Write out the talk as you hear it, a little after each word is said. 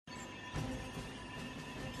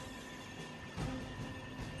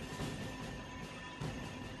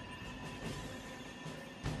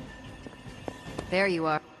there you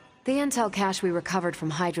are. The intel cache we recovered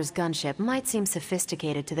from Hydra's gunship might seem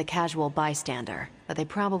sophisticated to the casual bystander, but they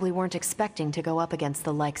probably weren't expecting to go up against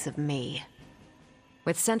the likes of me.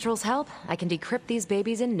 With Central's help, I can decrypt these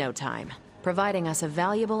babies in no time, providing us a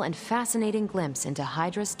valuable and fascinating glimpse into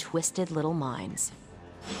Hydra's twisted little minds.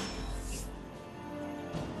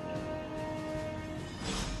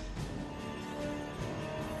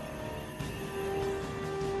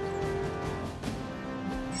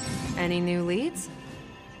 Any new leads?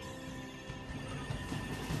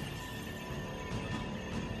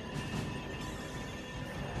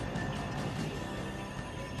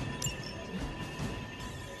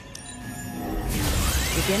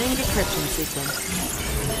 Beginning decryption sequence.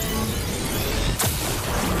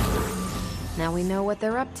 Now we know what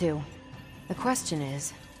they're up to. The question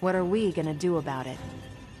is, what are we gonna do about it?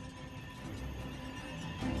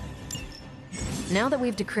 Now that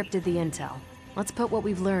we've decrypted the intel, let's put what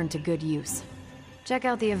we've learned to good use. Check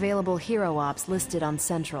out the available hero ops listed on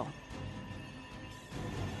Central.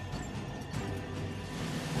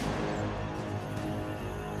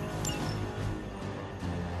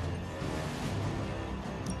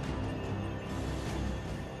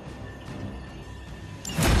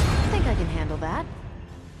 That.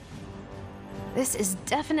 This is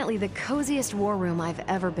definitely the coziest war room I've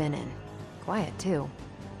ever been in. Quiet, too.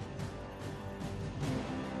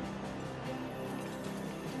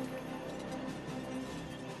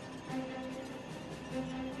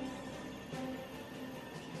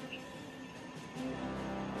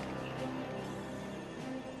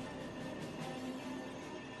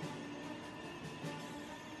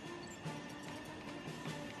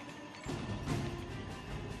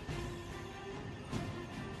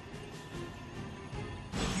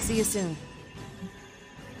 See you soon.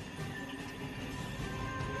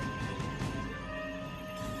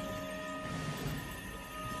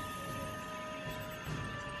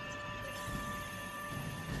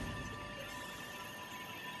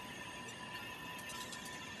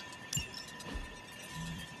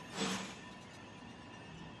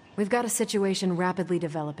 We've got a situation rapidly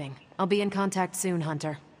developing. I'll be in contact soon,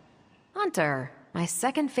 Hunter. Hunter, my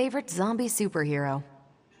second favorite zombie superhero.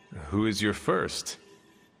 Who is your first?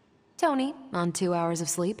 Tony, on 2 hours of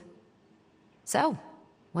sleep. So,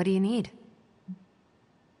 what do you need?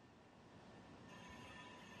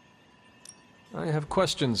 I have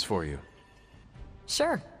questions for you.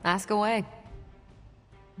 Sure, ask away.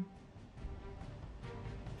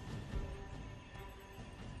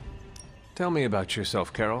 Tell me about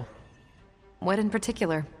yourself, Carol. What in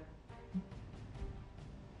particular?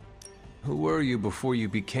 Who were you before you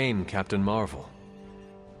became Captain Marvel?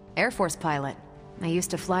 Air Force pilot. I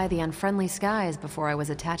used to fly the unfriendly skies before I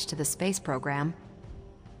was attached to the space program.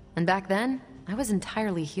 And back then, I was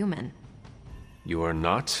entirely human. You are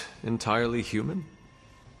not entirely human?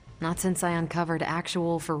 Not since I uncovered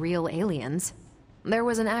actual, for-real aliens. There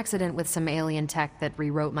was an accident with some alien tech that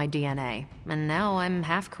rewrote my DNA, and now I'm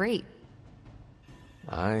half Kree.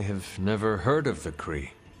 I have never heard of the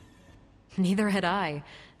Kree. Neither had I.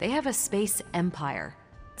 They have a space empire.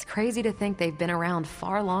 It's crazy to think they've been around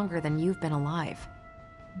far longer than you've been alive.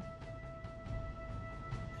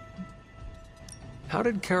 How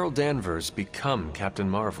did Carol Danvers become Captain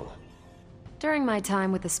Marvel? During my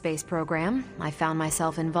time with the space program, I found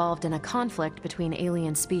myself involved in a conflict between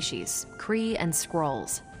alien species, Kree and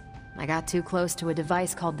Skrulls. I got too close to a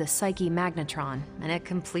device called the Psyche Magnetron, and it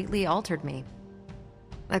completely altered me.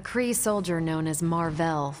 A Kree soldier known as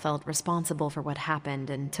Mar-Vell felt responsible for what happened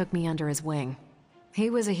and took me under his wing. He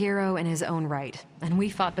was a hero in his own right, and we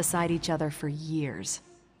fought beside each other for years.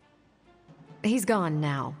 He's gone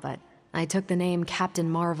now, but I took the name Captain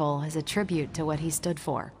Marvel as a tribute to what he stood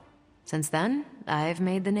for. Since then, I've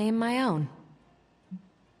made the name my own.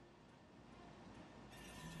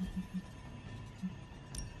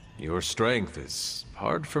 Your strength is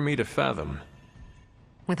hard for me to fathom.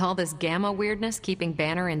 With all this gamma weirdness keeping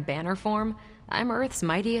Banner in banner form, I'm Earth's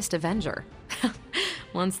mightiest Avenger.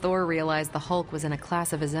 Once Thor realized the Hulk was in a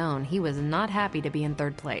class of his own, he was not happy to be in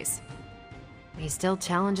third place. He still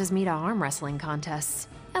challenges me to arm wrestling contests,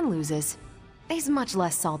 and loses. He's much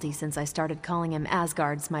less salty since I started calling him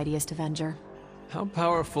Asgard's mightiest Avenger. How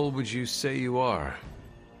powerful would you say you are?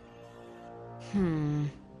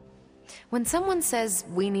 When someone says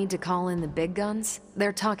we need to call in the big guns,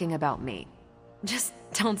 they're talking about me. Just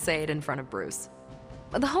don't say it in front of Bruce.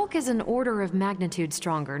 The Hulk is an order of magnitude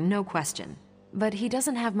stronger, no question. But he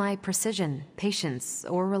doesn't have my precision, patience,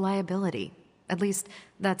 or reliability. At least,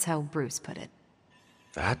 that's how Bruce put it.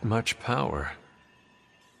 That much power.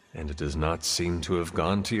 And it does not seem to have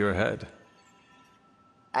gone to your head.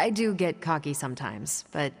 I do get cocky sometimes,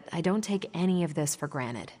 but I don't take any of this for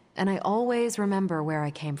granted, and I always remember where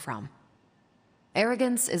I came from.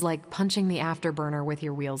 Arrogance is like punching the afterburner with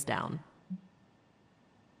your wheels down.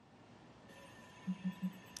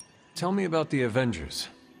 Tell me about the Avengers.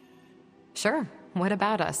 Sure, what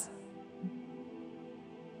about us?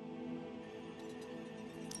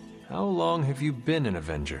 How long have you been an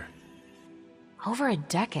Avenger? Over a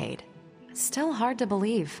decade. Still hard to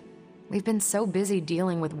believe. We've been so busy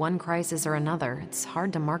dealing with one crisis or another, it's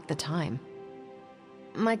hard to mark the time.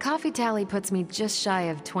 My coffee tally puts me just shy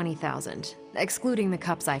of 20,000, excluding the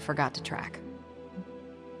cups I forgot to track.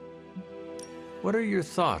 What are your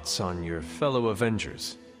thoughts on your fellow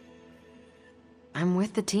Avengers? I'm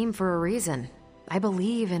with the team for a reason. I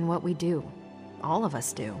believe in what we do. All of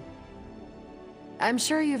us do. I'm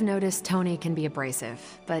sure you've noticed Tony can be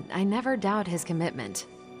abrasive, but I never doubt his commitment.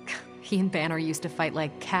 He and Banner used to fight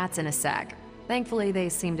like cats in a sack. Thankfully, they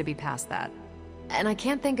seem to be past that. And I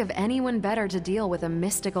can't think of anyone better to deal with a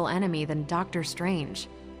mystical enemy than Doctor Strange.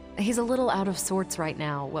 He's a little out of sorts right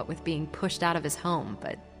now, what with being pushed out of his home,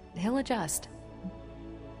 but he'll adjust.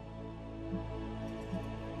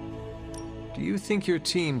 Do you think your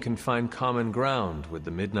team can find common ground with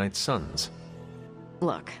the Midnight Suns?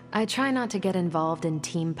 Look, I try not to get involved in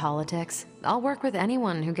team politics. I'll work with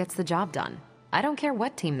anyone who gets the job done. I don't care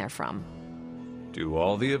what team they're from. Do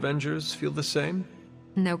all the Avengers feel the same?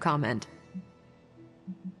 No comment.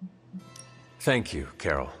 Thank you,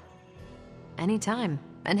 Carol. Anytime.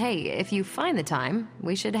 And hey, if you find the time,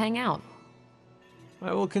 we should hang out.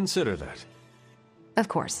 I will consider that. Of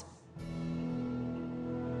course.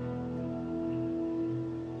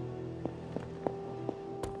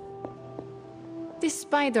 This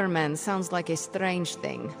Spider-Man sounds like a strange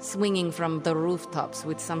thing, swinging from the rooftops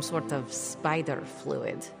with some sort of spider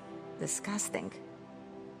fluid. Disgusting.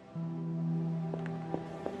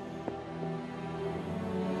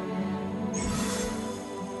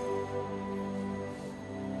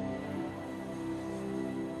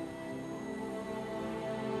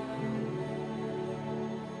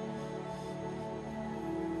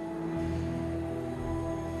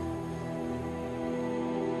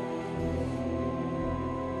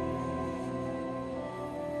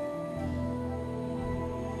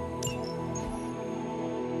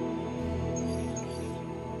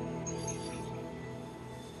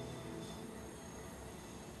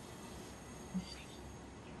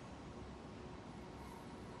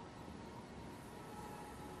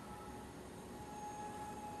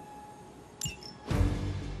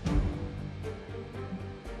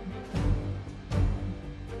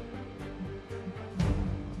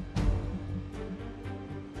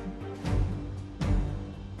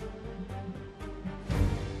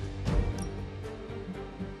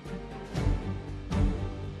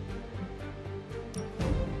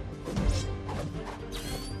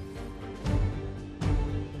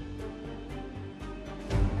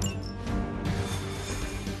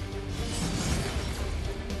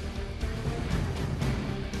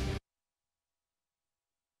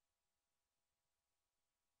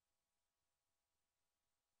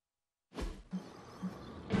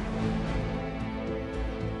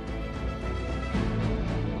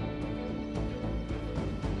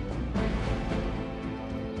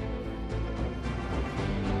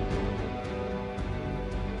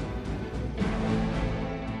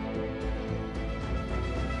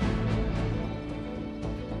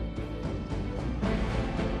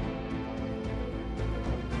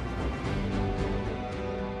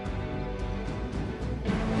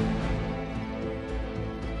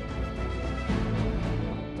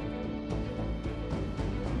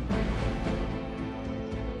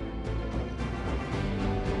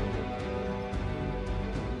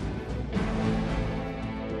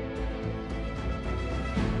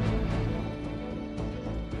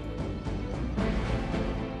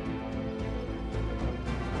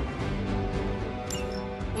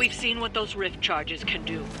 We've seen what those rift charges can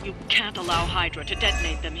do. You can't allow Hydra to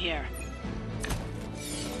detonate them here.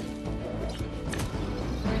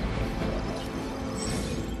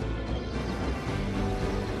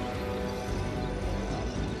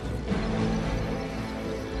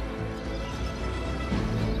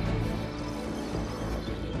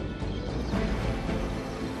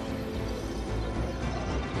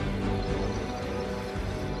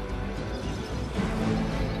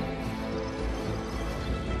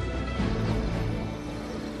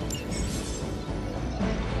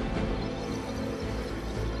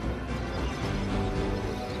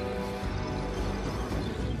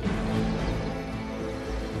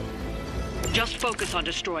 Just focus on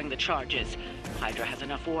destroying the charges. Hydra has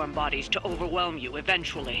enough warm bodies to overwhelm you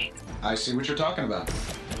eventually. I see what you're talking about.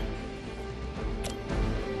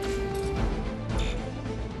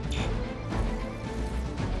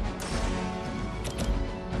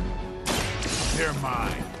 They're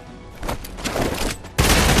mine.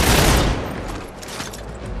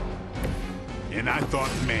 And I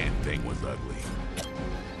thought Man-Thing was ugly.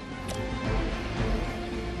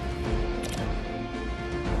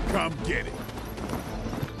 Come get it.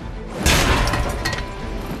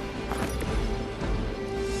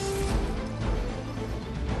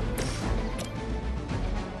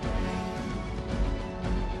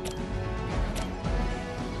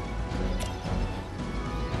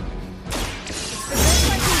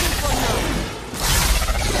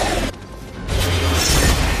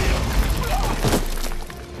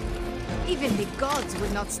 Even the gods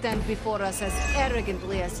would not stand before us as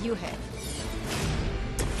arrogantly as you have.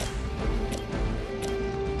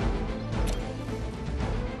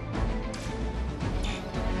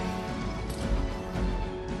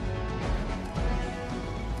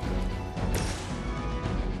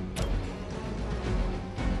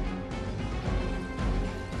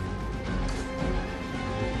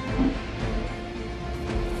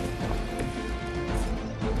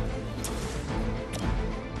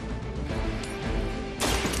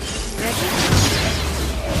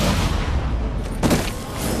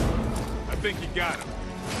 I think you got him.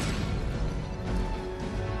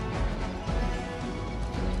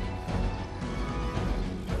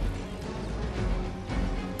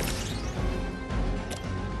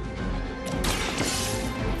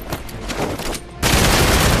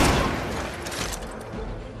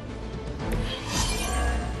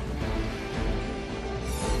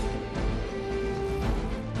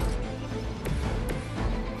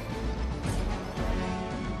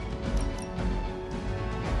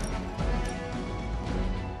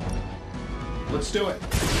 Let's do it.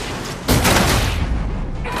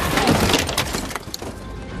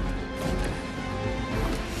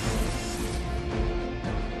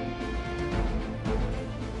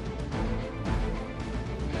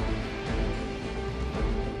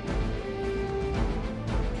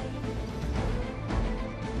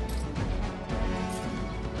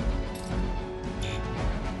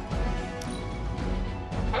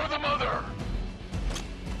 For the mother!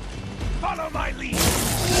 Follow my lead!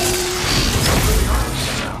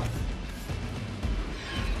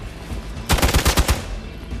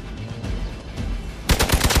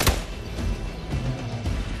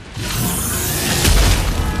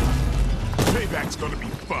 Payback's gonna be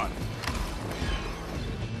fun.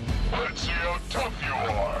 Let's see how tough you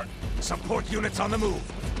are. Support units on the move.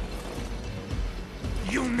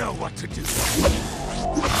 You know what to do.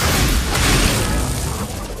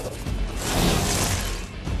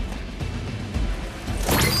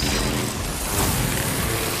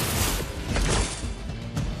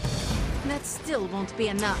 That still won't be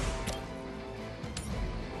enough.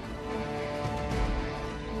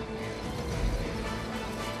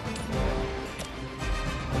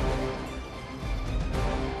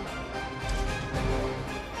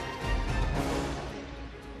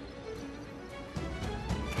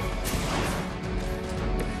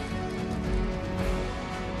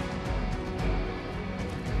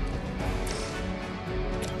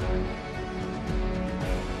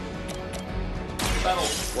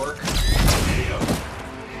 That'll work.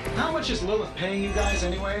 How much is Lilith paying you guys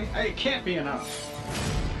anyway? It can't be enough.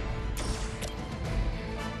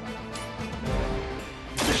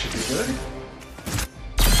 This should be good.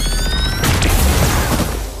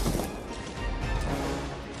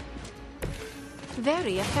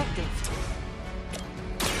 Very effective.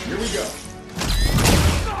 Here we go.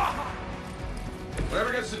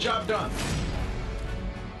 Whatever gets the job done.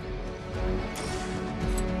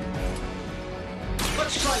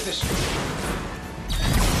 Let's try this one.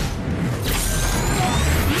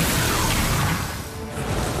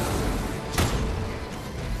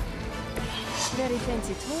 Very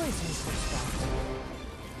fancy toys, Mr. Scott.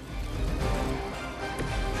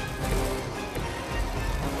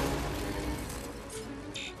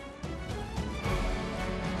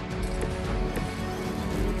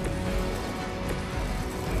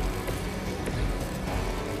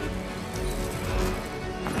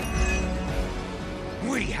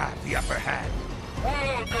 We have the upper hand. We're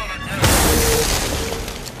gonna get it.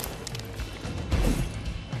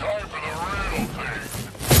 Time for the real thing.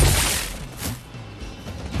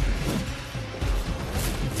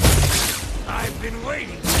 I've been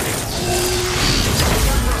waiting.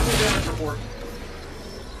 Damage report.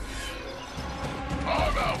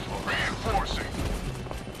 I'm out for reinforcing.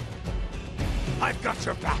 I've got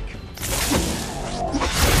your back.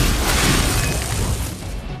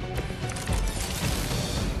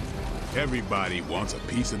 Everybody wants a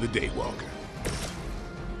piece of the Daywalker.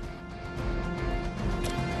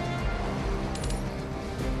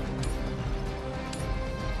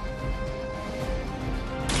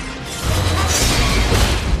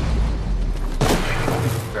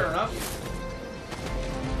 Fair enough.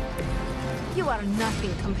 You are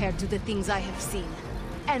nothing compared to the things I have seen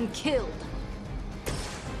and killed.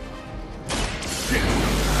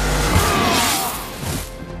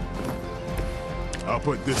 I'll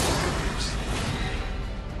put this to good use.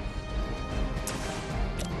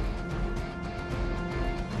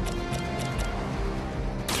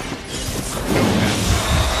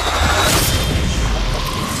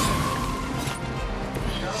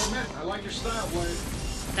 Gotta admit, I like your style, Blade.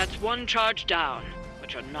 That's one charge down,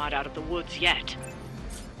 but you're not out of the woods yet.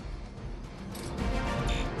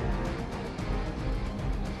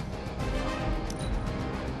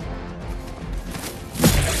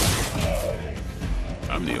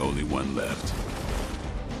 I'm the only one left.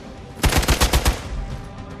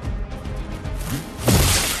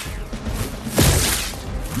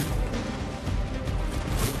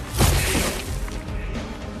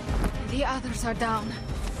 The others are down.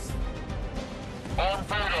 On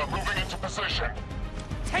Beta, moving into position.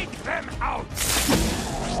 Take them out!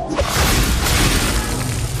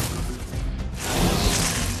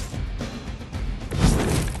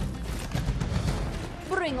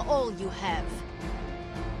 Bring all you have.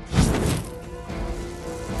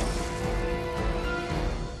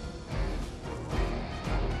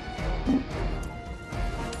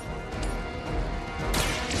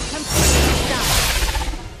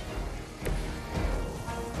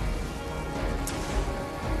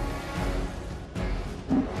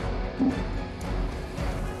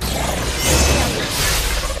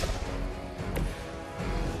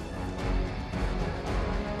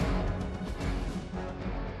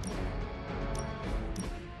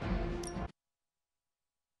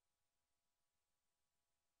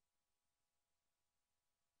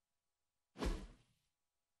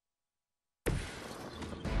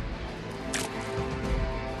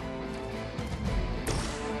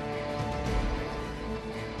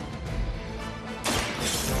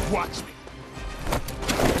 Watch me.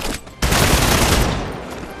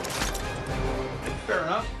 Fair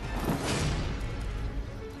enough.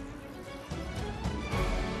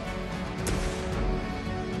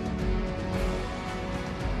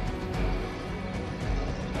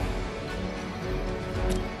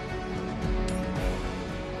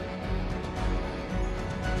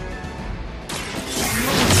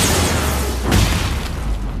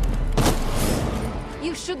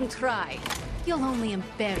 You shouldn't try. You'll only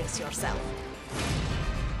embarrass yourself.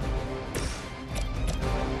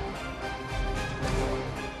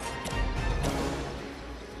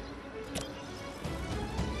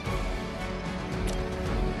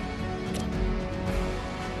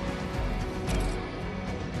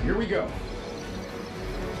 Here we go.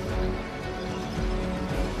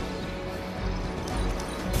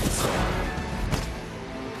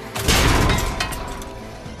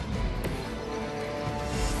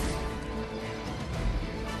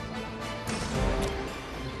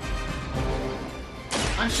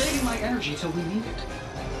 I'm saving my energy till we need it.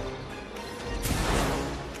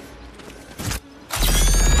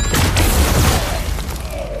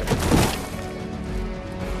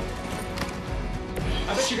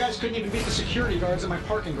 I bet you guys couldn't even beat the security guards at my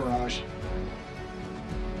parking garage.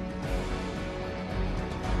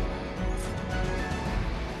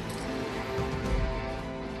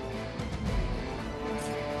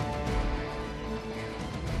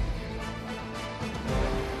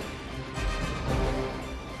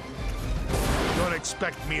 Don't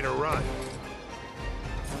expect me to run.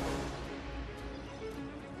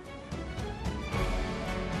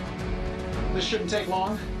 This shouldn't take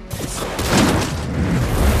long.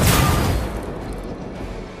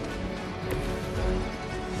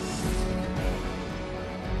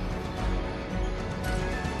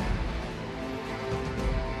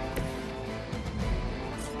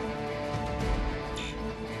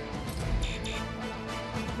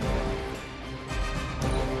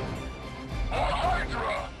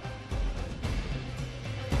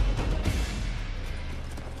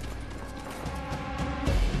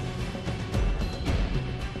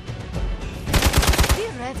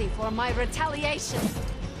 Ready for my retaliation.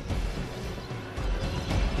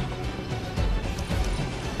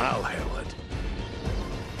 I'll handle it.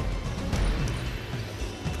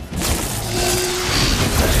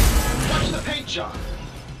 Watch the paint job.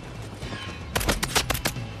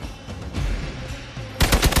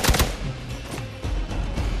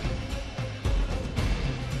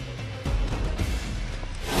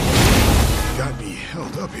 Got me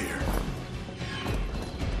held up here.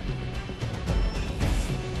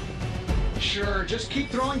 Sure, just keep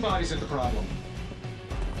throwing bodies at the problem.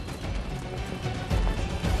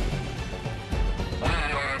 We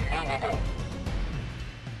are immovable.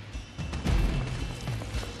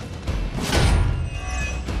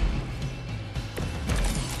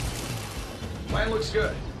 Plan looks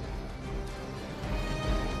good.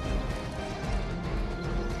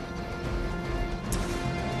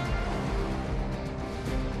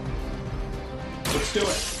 Let's do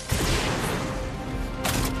it.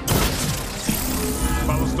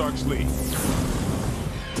 Follow Stark's lead.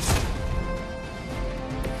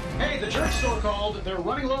 Hey, the jerk store called. They're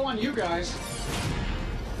running low on you guys.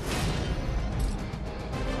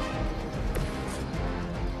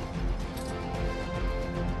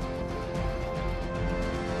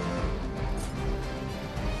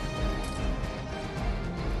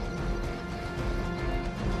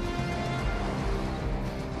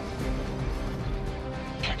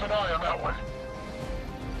 Keep an eye on that one.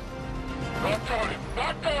 Not good!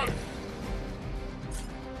 Not good!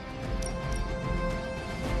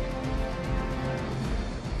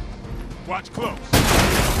 Watch close.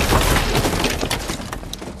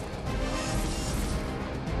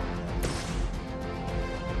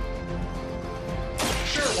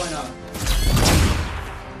 Sure, why not?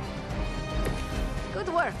 Good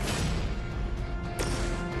work.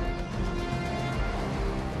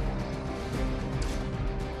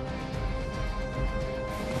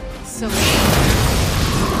 So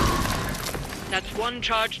That's one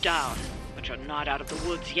charge down, but you're not out of the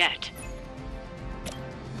woods yet.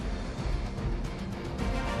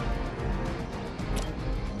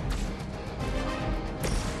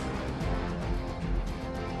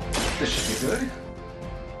 This should be good.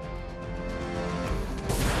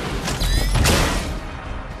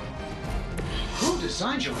 Who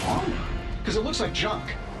designed your armor? Because it looks like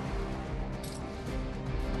junk.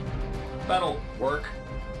 That'll work.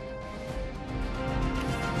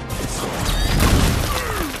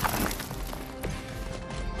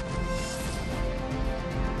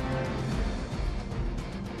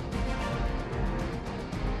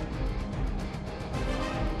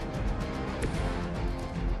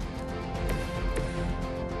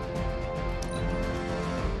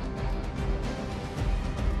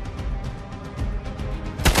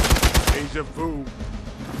 Deja vu.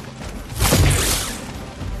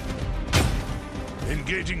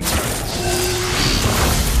 Engaging targets.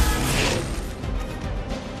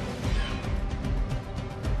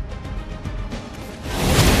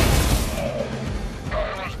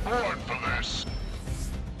 I was born for this.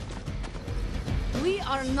 we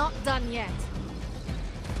are not done yet.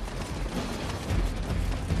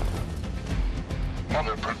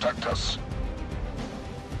 Mother, protect us.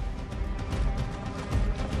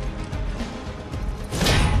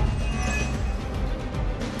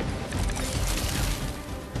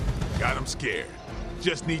 Got him scared.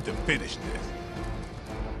 Just need to finish this.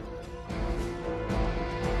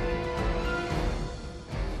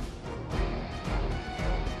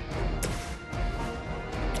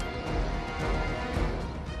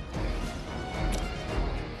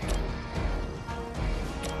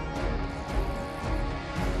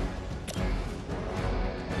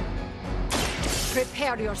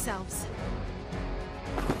 Prepare yourselves.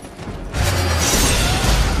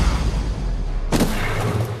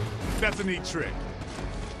 That's a neat trick.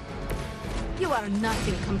 You are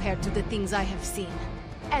nothing compared to the things I have seen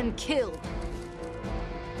and killed.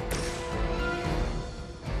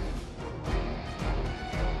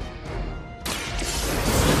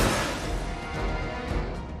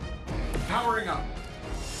 Powering up.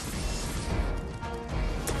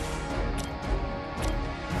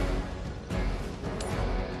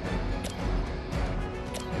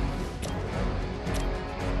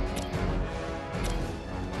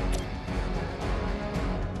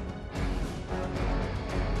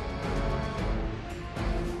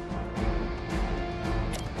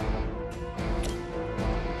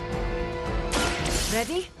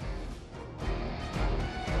 Ready?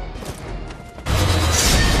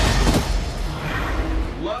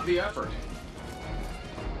 Love the effort.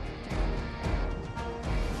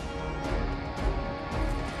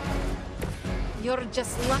 You're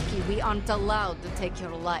just lucky we aren't allowed to take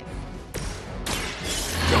your life.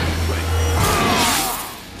 Don't play.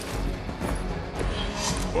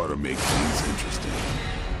 Ought to make things interesting.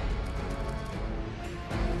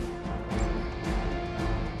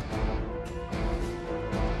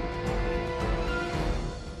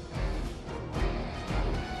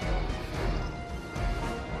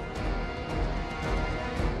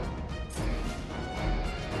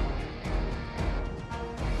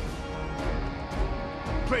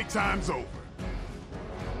 Playtime's over.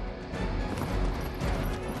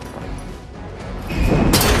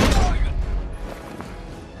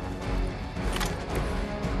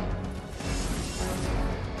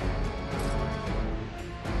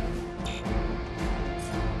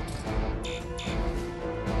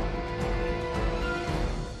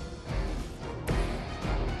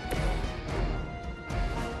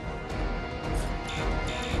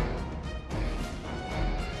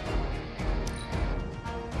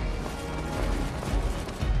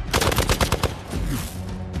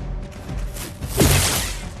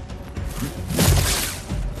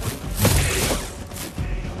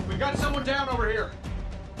 down over here.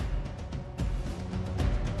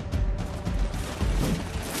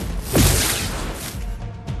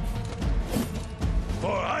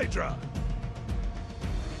 For Hydra!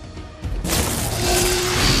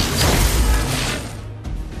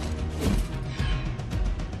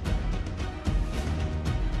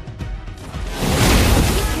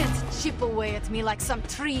 You can't chip away at me like some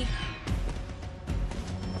tree.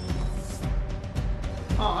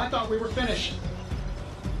 Oh, I thought we were finished.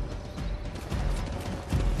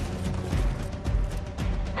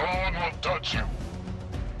 No one will touch you.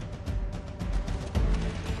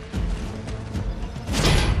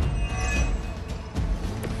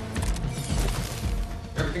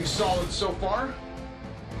 Everything's solid so far.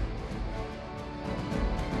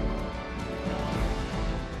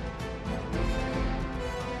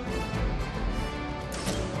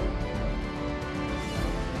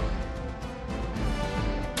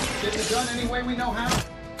 Getting it done any way we know how.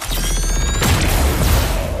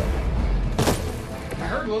 I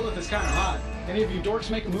heard Lilith is kind of hot. Any of you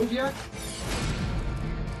dorks make a move yet?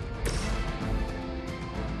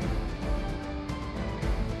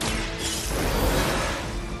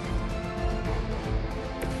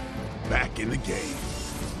 Back in the game.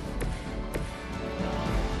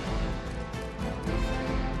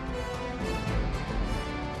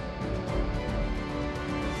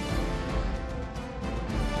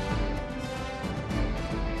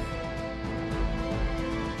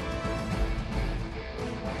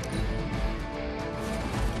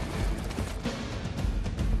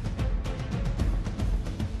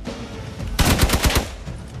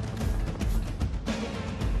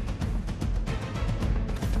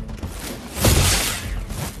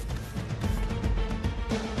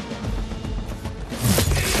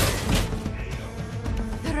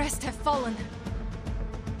 The rest have fallen.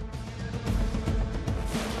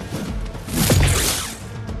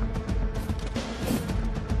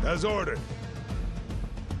 As ordered.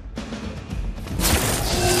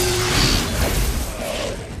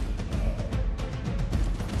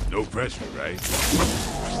 No pressure, right?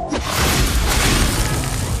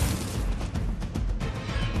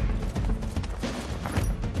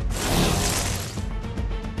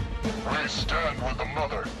 We stand with the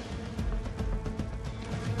mother.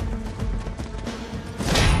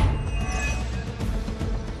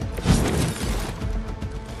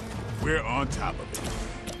 We're on top of it.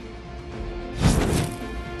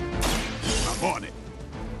 I'm on it.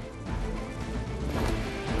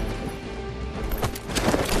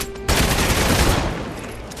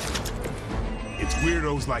 It's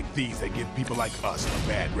weirdos like these that give people like us a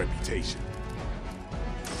bad reputation.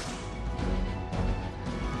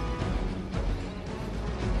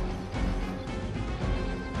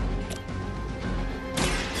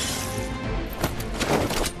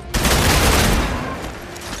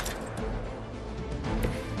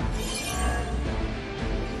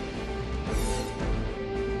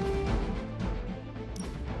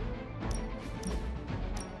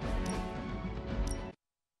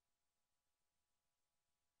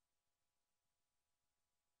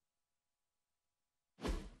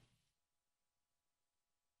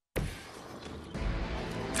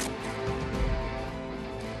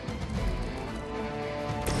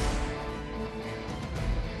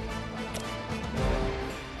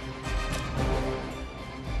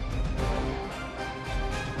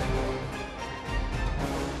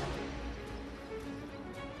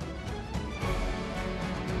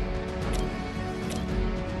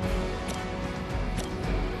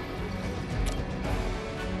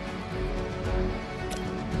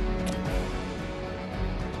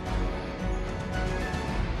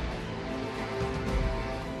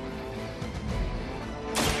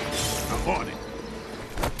 I'm on it.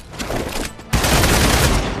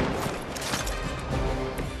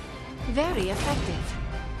 Very effective.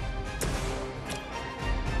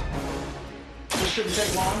 This shouldn't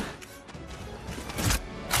take long.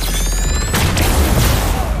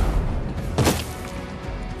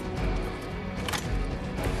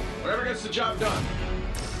 Whatever gets the job done.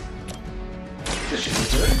 This should be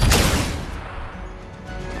good.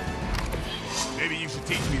 Maybe you should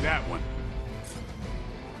teach me that one.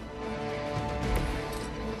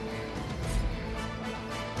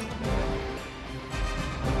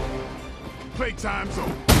 Playtime's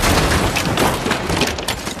over.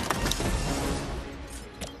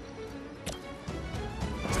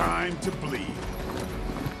 Time to bleed.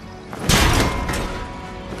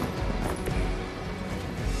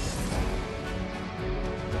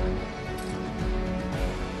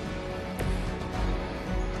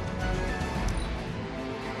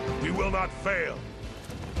 We will not fail.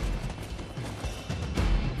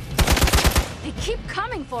 They keep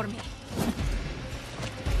coming for me.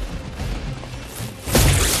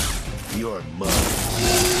 You're mud.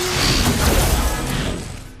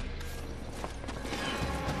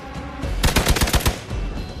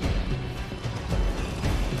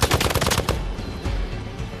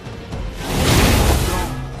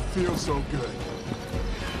 Don't feel so good.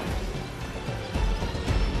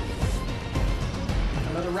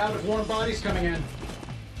 Another round of warm bodies coming in.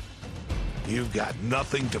 You've got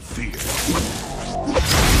nothing to fear.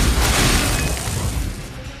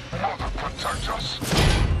 Mother, protect us.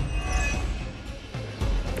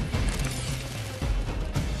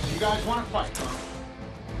 You guys want to fight?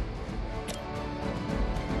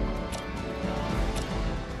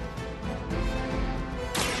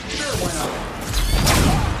 Sure, why not?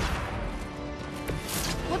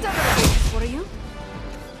 Whatever it is for you.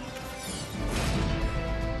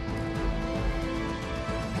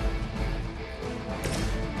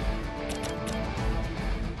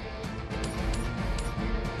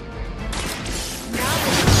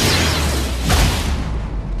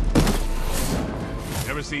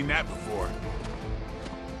 Never seen that before.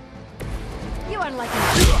 You are like a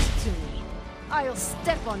gift to me. I'll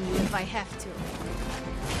step on you if I have to.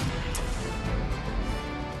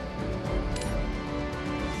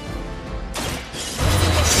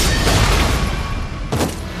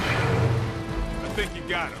 I think you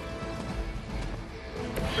got him.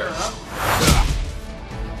 Sure enough.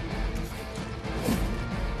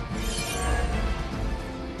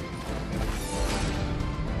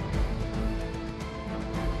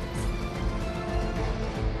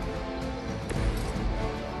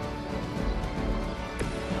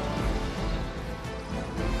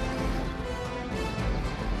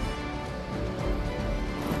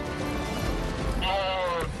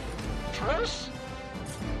 Triss?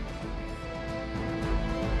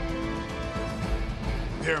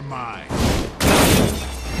 They're mine.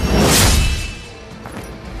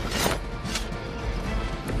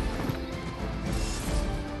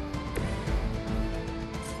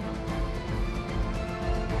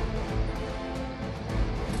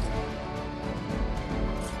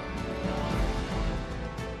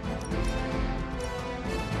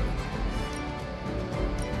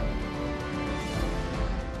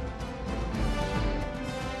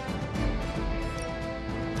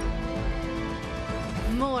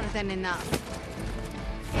 More than enough.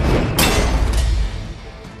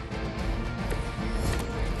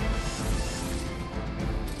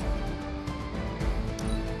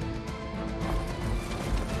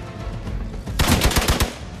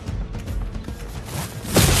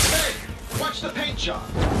 Hey, watch the paint job.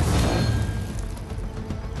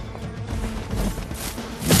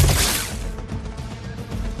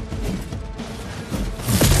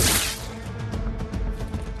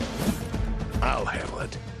 I'll handle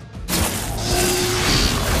it.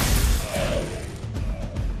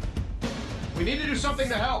 We need to do something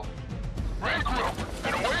to help. Regroup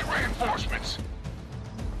and await reinforcements.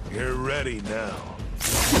 You're ready now.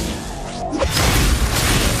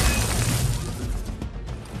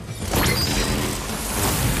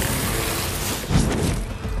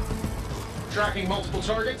 Tracking multiple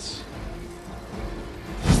targets.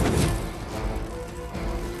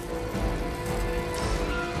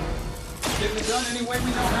 Getting it done any way we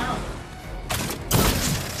know how.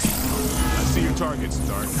 I see your target,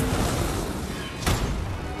 Stark.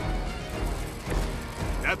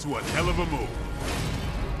 That's one hell of a move.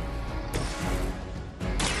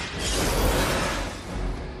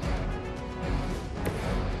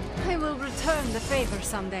 I will return the favor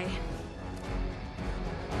someday.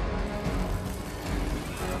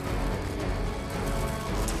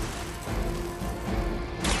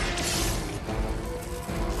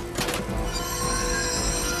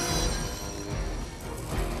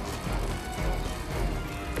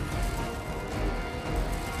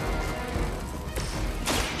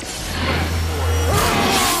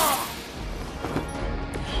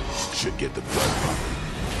 Should get the blood pumping.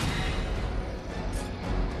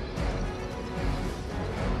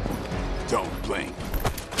 Don't blink.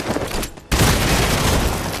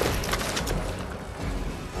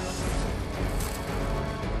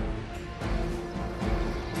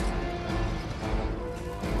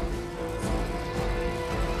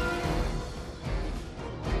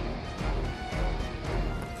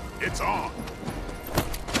 It's on.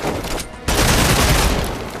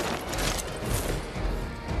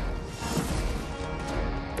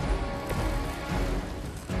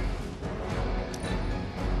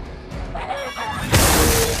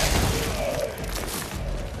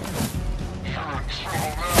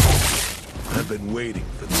 I've been waiting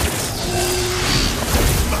for this.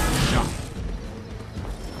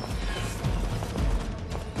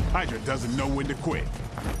 Hydra doesn't know when to quit.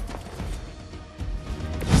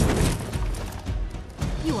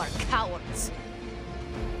 You are cowards.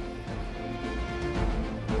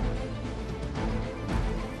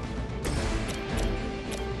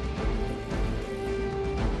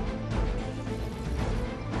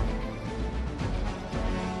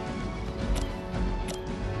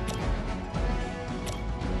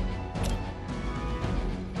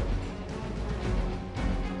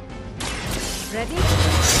 Ready?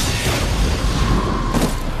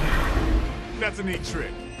 That's a neat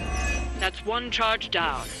trick. That's one charge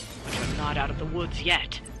down, but you're not out of the woods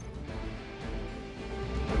yet.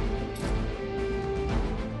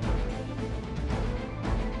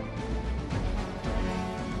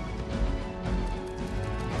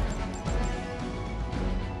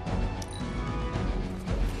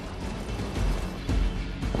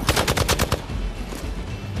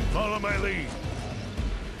 Follow my lead.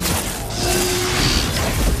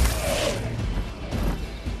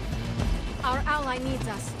 Our ally needs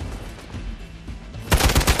us.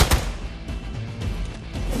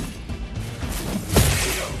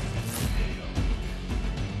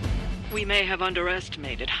 We may have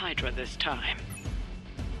underestimated Hydra this time.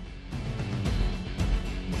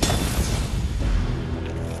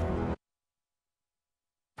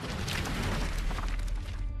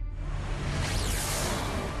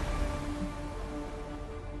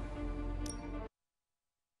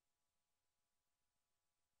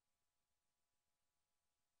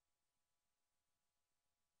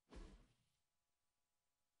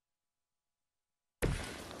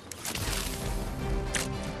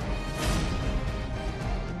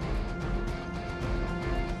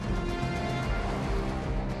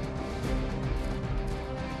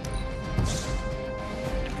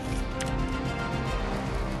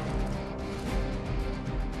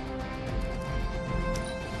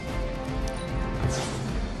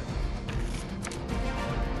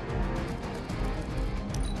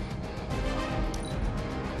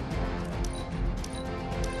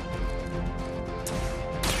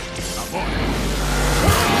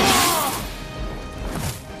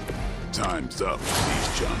 Time's up for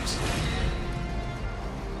these chumps.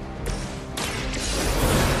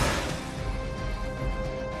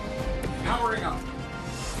 Powering up.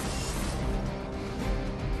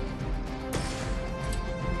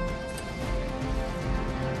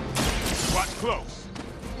 Watch close.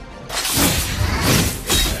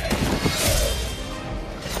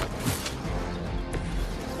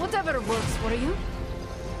 Whatever works for you.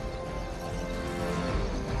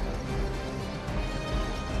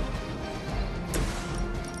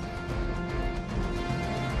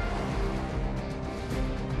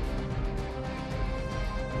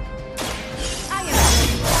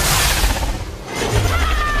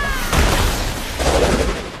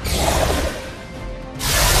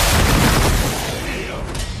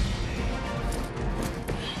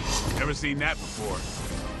 Never seen that before.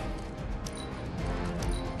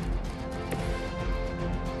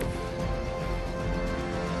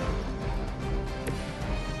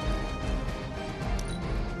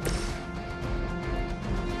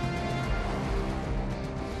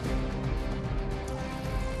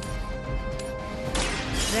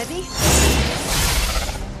 Ready?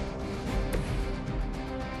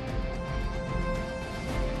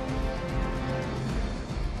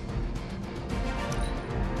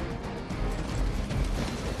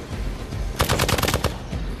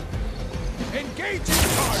 Engaging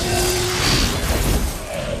target!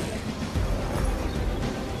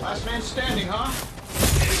 Last man standing, huh?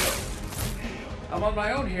 I'm on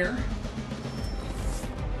my own here.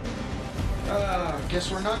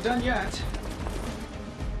 Guess we're not done yet.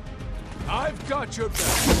 I've got your back.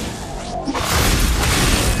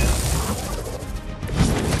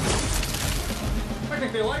 I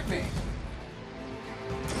think they like me.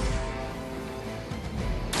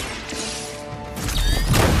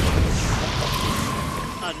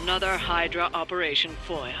 Another Hydra operation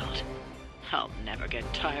foiled. I'll never get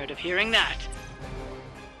tired of hearing that.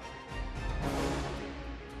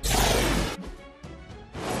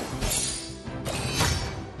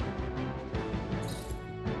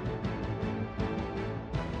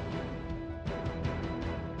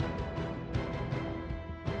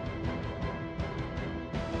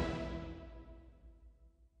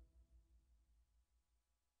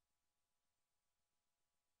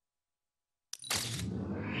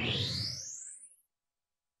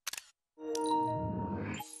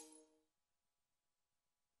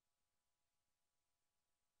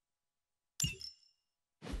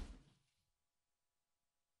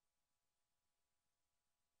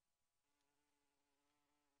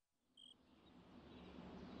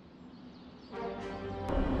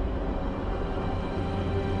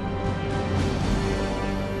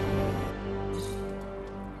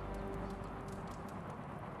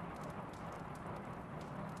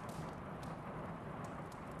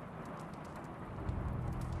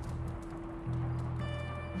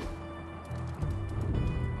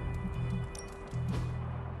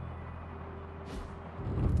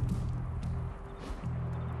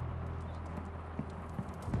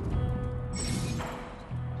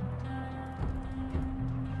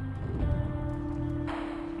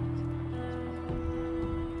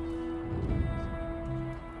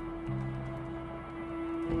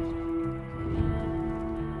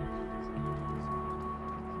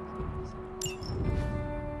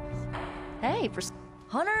 Hi,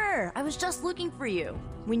 Hunter, I was just looking for you.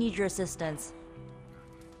 We need your assistance.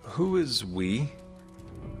 Who is we?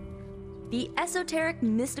 The Esoteric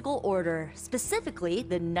Mystical Order, specifically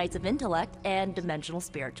the Knights of Intellect and Dimensional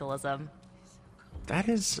Spiritualism. That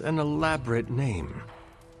is an elaborate name.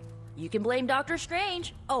 You can blame Doctor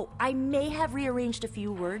Strange. Oh, I may have rearranged a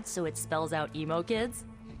few words so it spells out emo kids.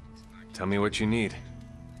 Tell me what you need.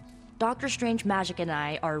 Doctor Strange Magic and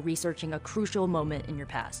I are researching a crucial moment in your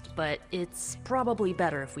past, but it's probably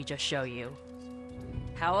better if we just show you.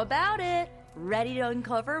 How about it? Ready to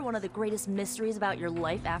uncover one of the greatest mysteries about your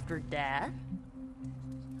life after death?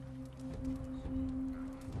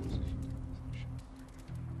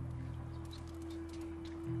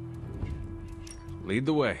 Lead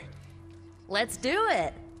the way. Let's do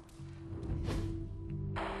it!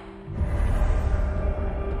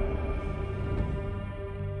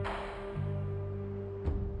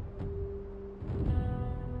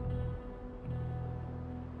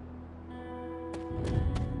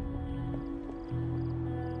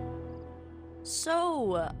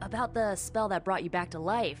 So, about the spell that brought you back to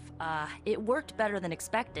life, it worked better than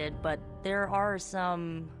expected, but there are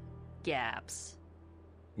some gaps.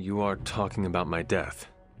 You are talking about my death.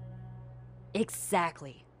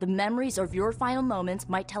 Exactly. The memories of your final moments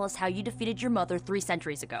might tell us how you defeated your mother 3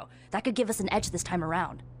 centuries ago. That could give us an edge this time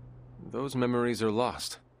around. Those memories are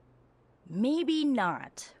lost. Maybe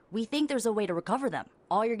not. We think there's a way to recover them.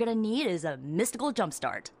 All you're gonna need is a mystical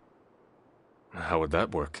jumpstart. How would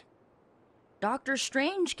that work? Doctor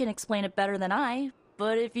Strange can explain it better than I,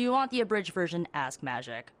 but if you want the abridged version, ask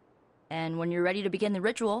Magic. And when you're ready to begin the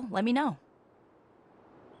ritual, let me know.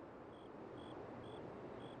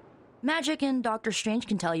 Magic and Doctor Strange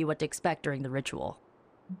can tell you what to expect during the ritual.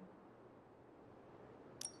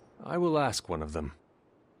 I will ask one of them.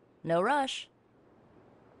 No rush.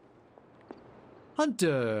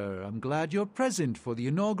 Hunter, I'm glad you're present for the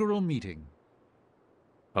inaugural meeting.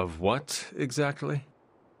 Of what, exactly?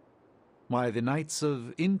 Why, the Knights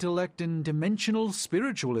of Intellect and Dimensional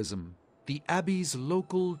Spiritualism, the Abbey's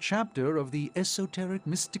local chapter of the Esoteric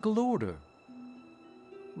Mystical Order.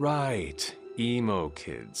 Right, emo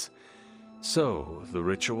kids. So, the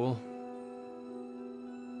ritual?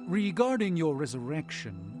 Regarding your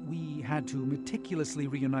resurrection, we had to meticulously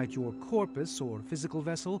reunite your corpus, or physical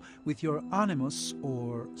vessel, with your animus,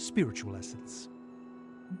 or spiritual essence.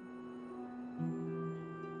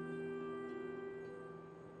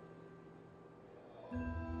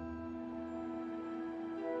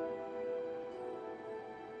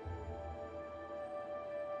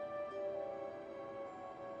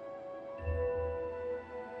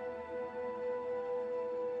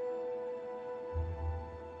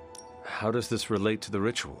 How does this relate to the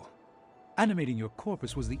ritual? Animating your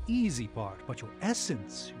corpus was the easy part, but your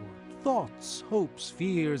essence, your thoughts, hopes,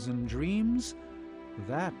 fears, and dreams,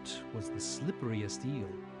 that was the slipperiest eel.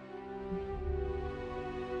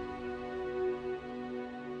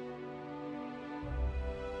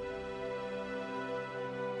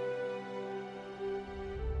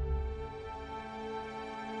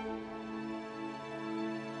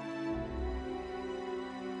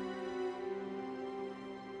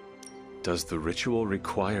 Does the ritual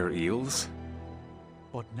require eels?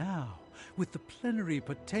 But now, with the plenary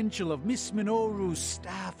potential of Miss Minoru's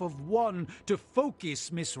Staff of One to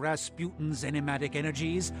focus Miss Rasputin's enigmatic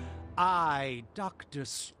energies, I, Doctor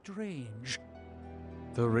Strange,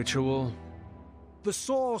 The ritual? the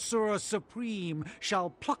Sorcerer Supreme,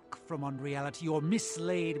 shall pluck from unreality your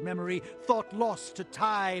mislaid memory, thought lost to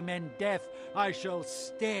time and death. I shall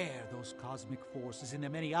stare those cosmic forces in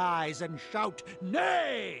their many eyes and shout,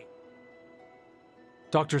 "Nay!"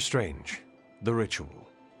 Doctor Strange, the ritual.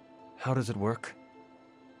 How does it work?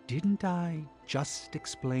 Didn't I just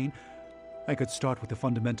explain? I could start with the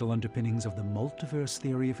fundamental underpinnings of the multiverse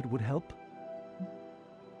theory if it would help.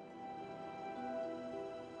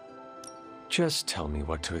 Just tell me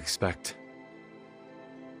what to expect.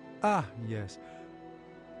 Ah, yes.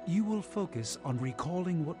 You will focus on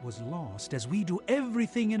recalling what was lost as we do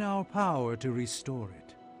everything in our power to restore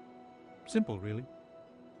it. Simple, really.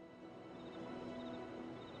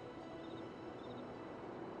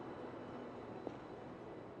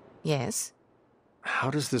 Yes?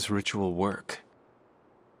 How does this ritual work?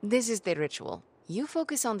 This is the ritual. You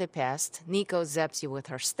focus on the past, Nico zaps you with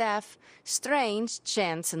her staff, Strange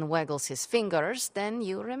chants and waggles his fingers, then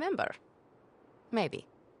you remember. Maybe.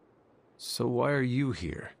 So why are you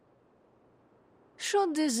here?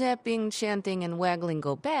 Should the zapping, chanting, and waggling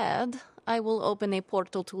go bad, I will open a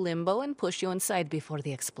portal to Limbo and push you inside before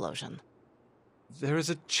the explosion. There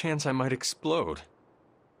is a chance I might explode.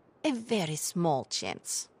 A very small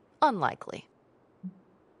chance. Unlikely.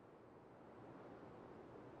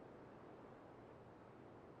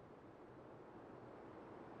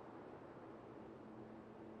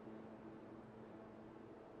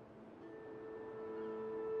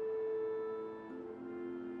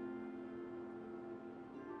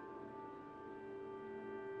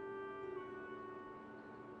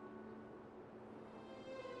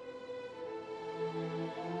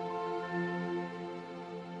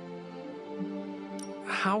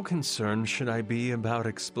 How concerned should I be about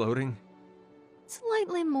exploding?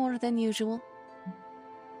 Slightly more than usual.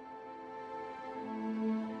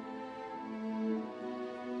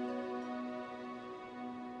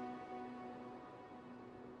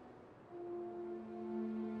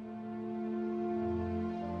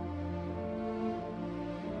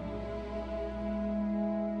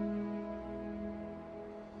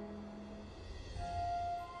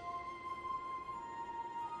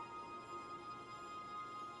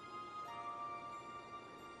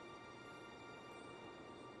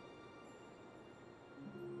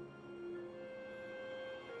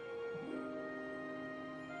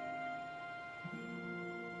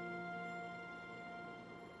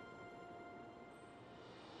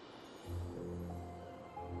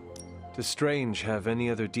 Does Strange have any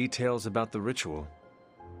other details about the ritual?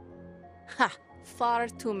 Ha! Far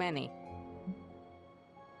too many.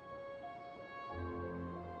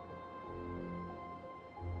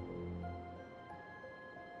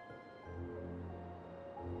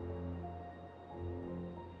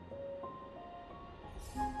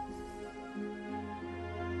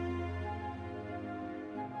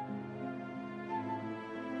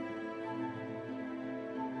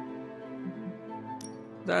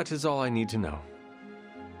 That is all I need to know.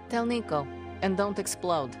 Tell Nico, and don't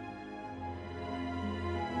explode.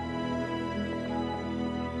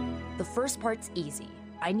 The first part's easy.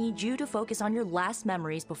 I need you to focus on your last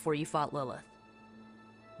memories before you fought Lilith.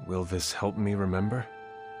 Will this help me remember?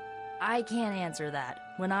 I can't answer that.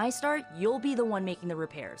 When I start, you'll be the one making the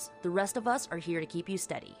repairs. The rest of us are here to keep you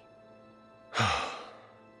steady.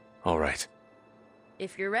 All right.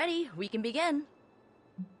 If you're ready, we can begin.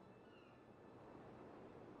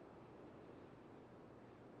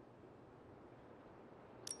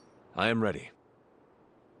 I am ready.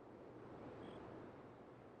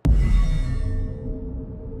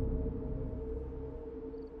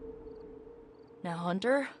 Now,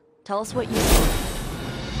 Hunter, tell us what you...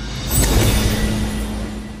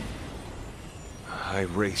 I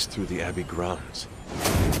raced through the Abbey grounds.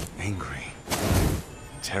 Angry.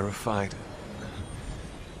 Terrified.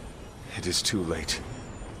 It is too late.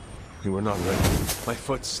 We were not ready. My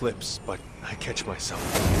foot slips, but I catch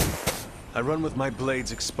myself. I run with my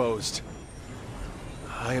blades exposed.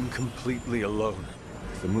 I am completely alone.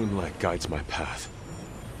 The moonlight guides my path.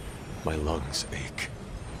 My lungs ache.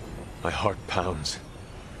 My heart pounds.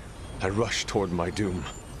 I rush toward my doom.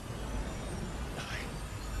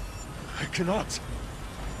 I cannot.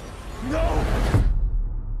 No!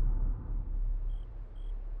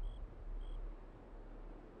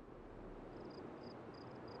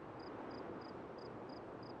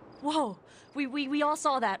 Whoa! We all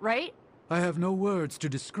saw that, right? I have no words to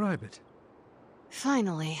describe it.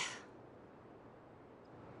 Finally.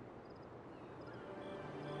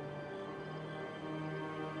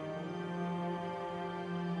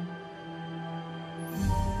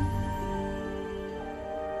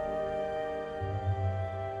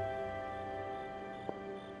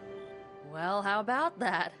 Well, how about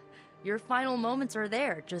that? Your final moments are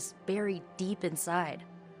there, just buried deep inside.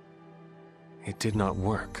 It did not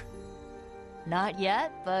work. Not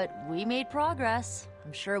yet, but we made progress.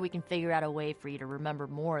 I'm sure we can figure out a way for you to remember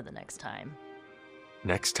more the next time.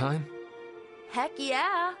 Next time? Heck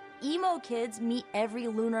yeah! Emo kids meet every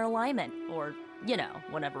lunar alignment, or, you know,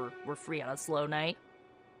 whenever we're free on a slow night.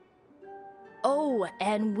 Oh,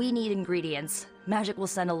 and we need ingredients. Magic will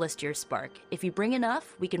send a list to your spark. If you bring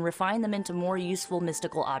enough, we can refine them into more useful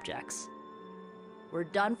mystical objects. We're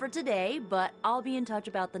done for today, but I'll be in touch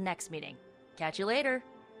about the next meeting. Catch you later.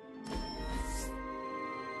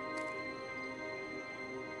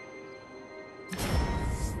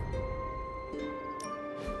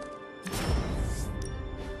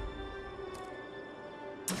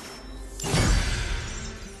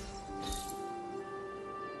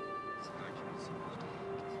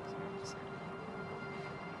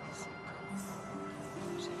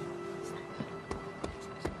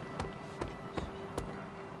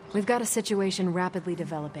 We've got a situation rapidly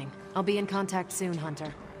developing. I'll be in contact soon,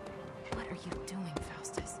 Hunter. What are you doing,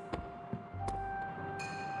 Faustus?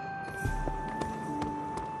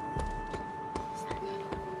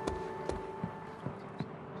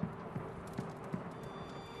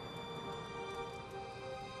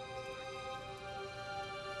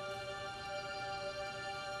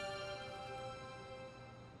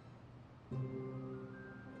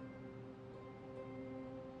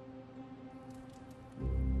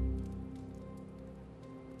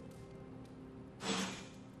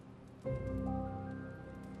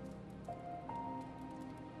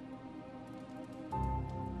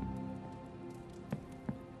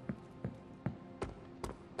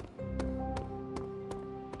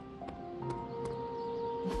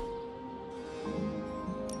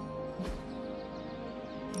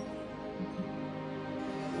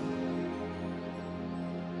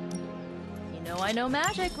 I know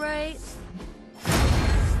magic, right?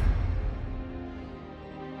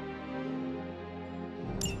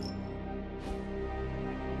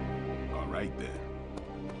 All right then.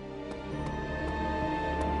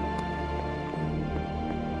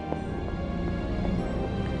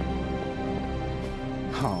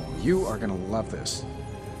 Oh, you are gonna love this.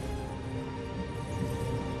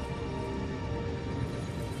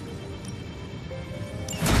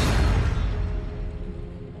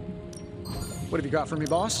 What have you got for me,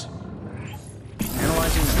 boss?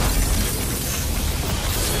 Analyzing now.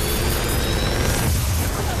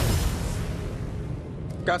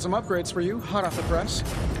 Got some upgrades for you, hot off the press.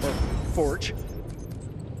 Or forge.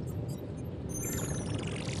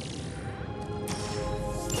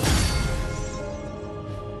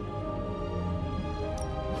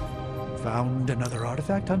 Found another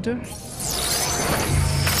artifact, Hunter?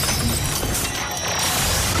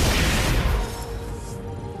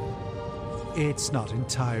 It's not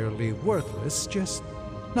entirely worthless, just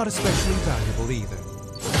not especially valuable either.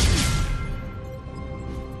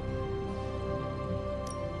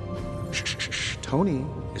 Shh. Tony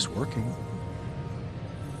is working.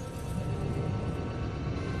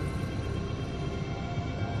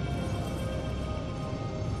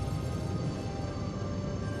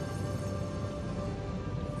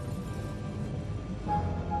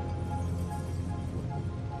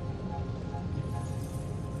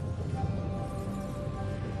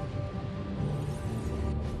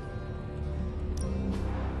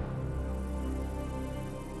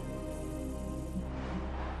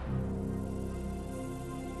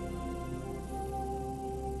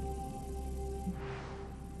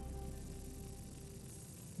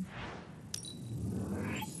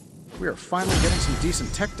 We are finally getting some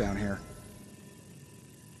decent tech down here.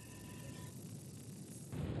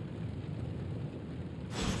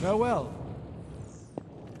 Farewell.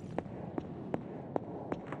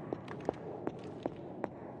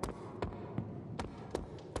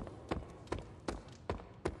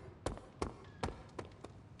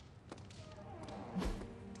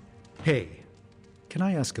 Hey, can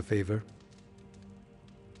I ask a favor?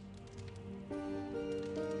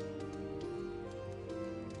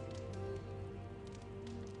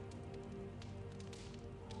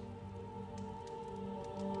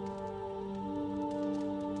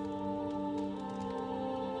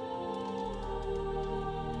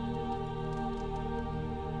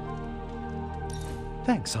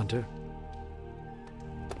 Thanks, Hunter.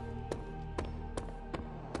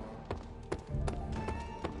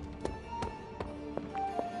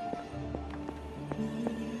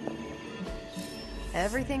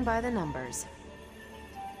 Everything by the numbers.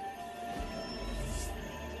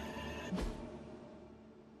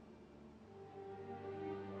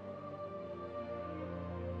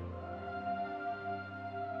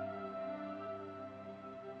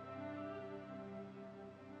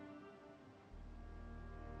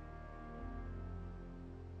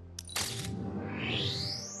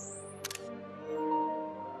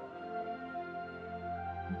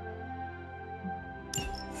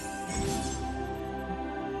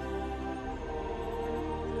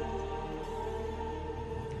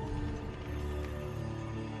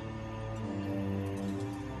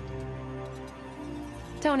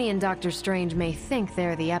 Tony and Dr. Strange may think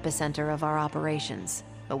they're the epicenter of our operations,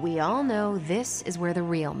 but we all know this is where the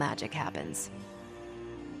real magic happens.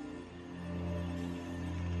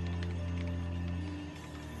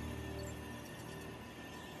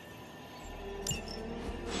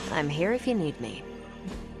 I'm here if you need me.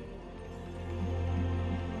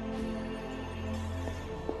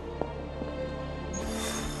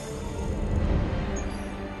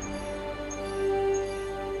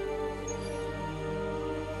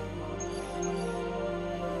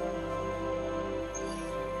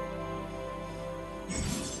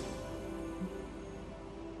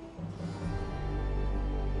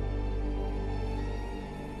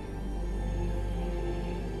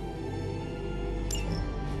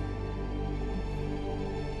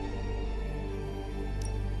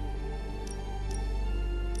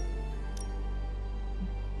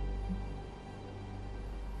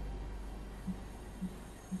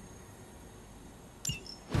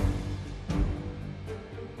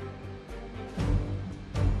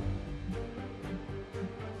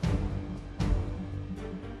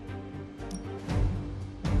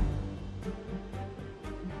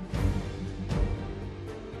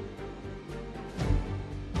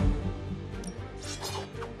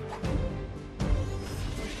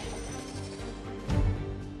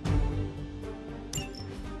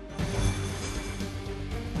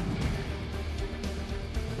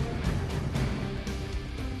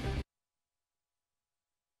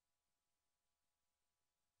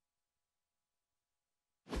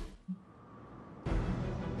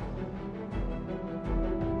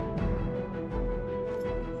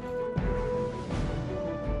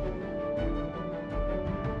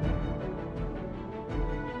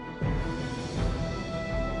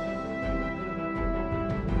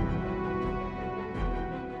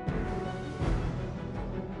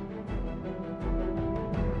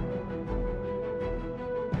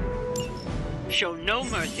 Show no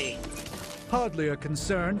mercy. Hardly a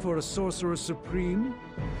concern for a Sorcerer Supreme.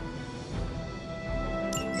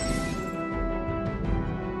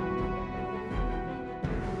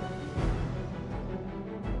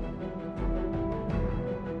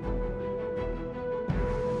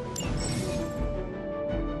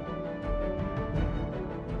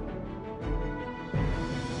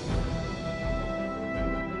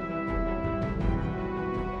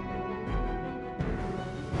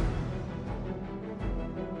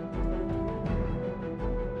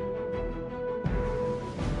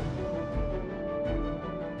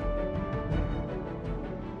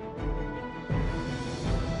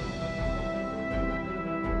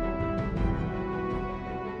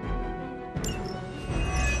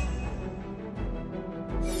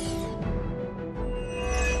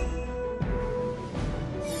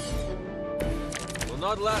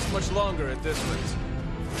 Not last much longer at this rate.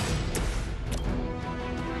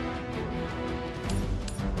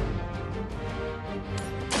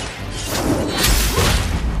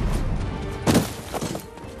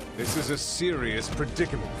 This is a serious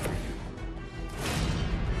predicament for you.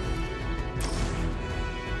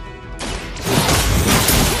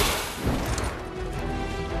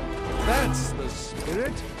 That's the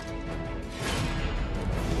spirit.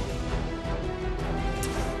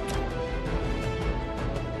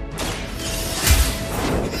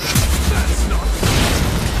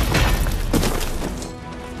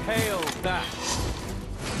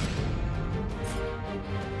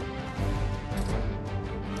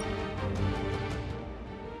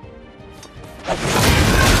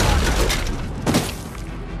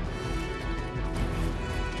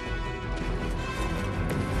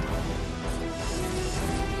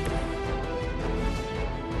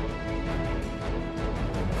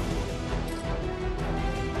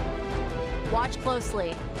 Watch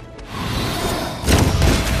closely.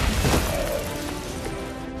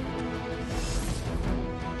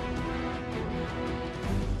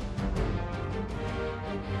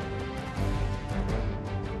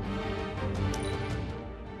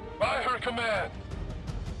 By her command.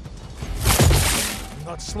 Do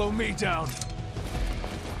not slow me down.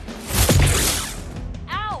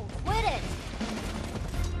 Ow! Quit it!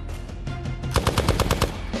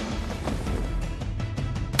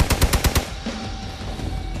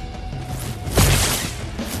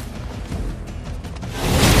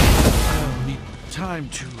 I'll need time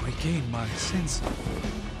to regain my senses.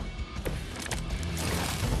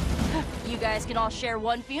 You guys can all share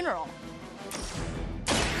one funeral.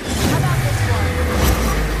 How about this one?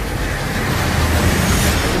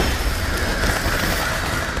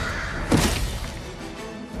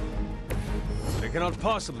 They cannot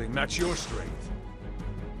possibly match your strength.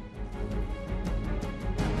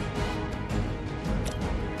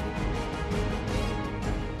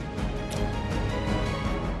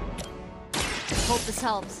 Hope this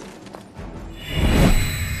helps.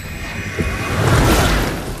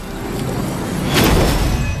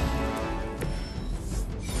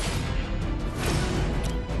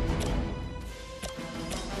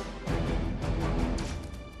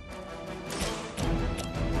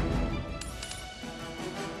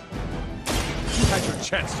 You had your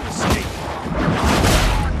chance to escape.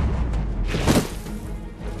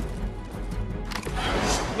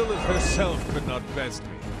 Lilith herself could not best me.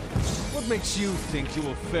 What makes you think you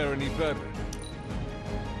will fare any better?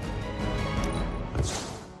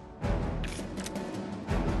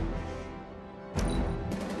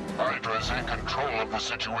 Hydra's in control of the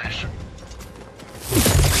situation.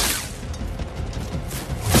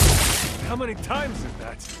 How many times is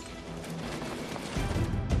that?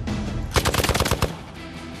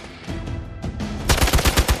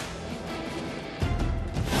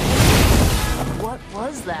 What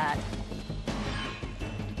was that?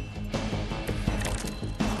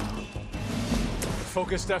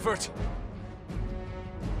 Focused effort.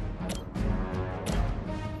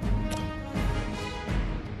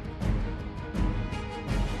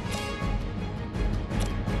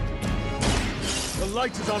 The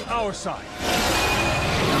light is on our side.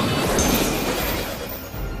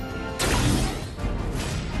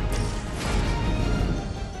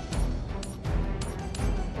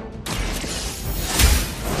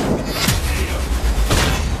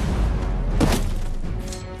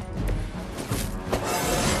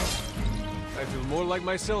 I feel more like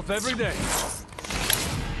myself every day.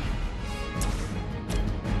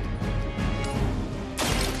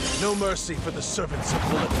 No mercy for the servants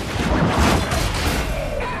of Lilith.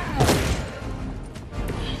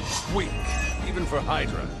 Weak, even for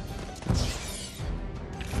Hydra.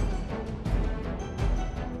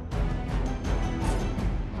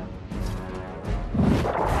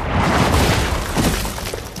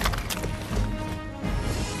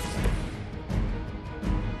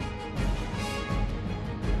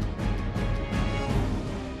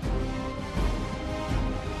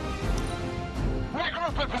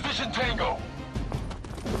 Attention, Tango!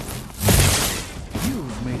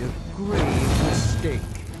 You've made a grave mistake.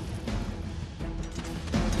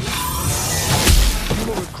 You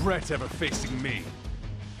will regret ever facing me.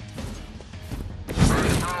 Ready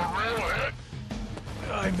for a real hit?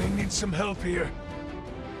 I may need some help here.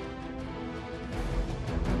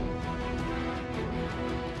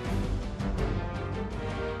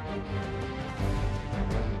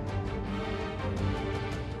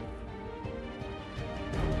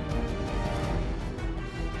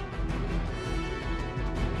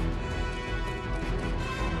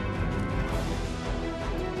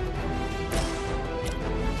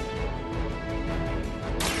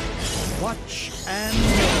 Watch and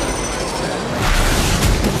learn.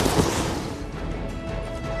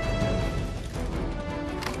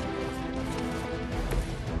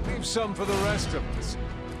 Leave some for the rest of us.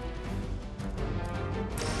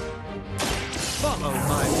 Follow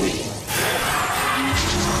my lead.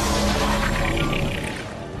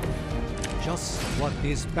 Just what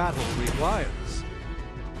this battle requires.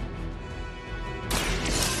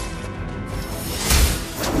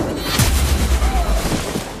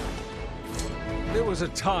 There was a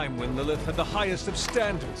time when Lilith had the highest of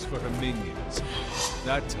standards for her minions.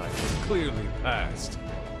 That time is clearly past.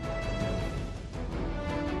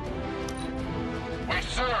 We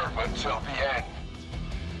serve until the end.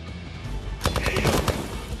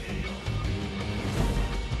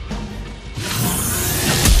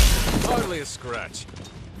 Hardly a scratch.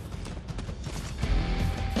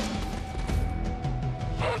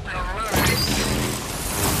 Hope you're ready.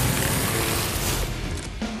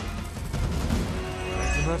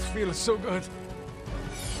 I do not feel so good.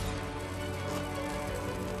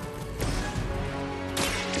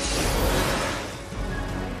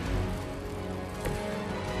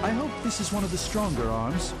 I hope this is one of the stronger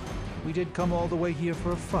arms. We did come all the way here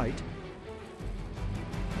for a fight.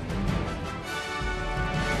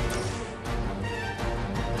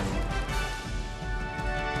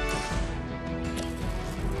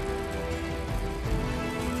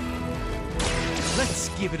 Let's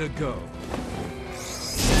give it a go.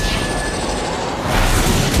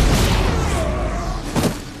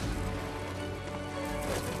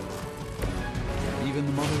 Even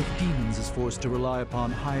the Mother of Demons is forced to rely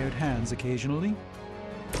upon hired hands occasionally.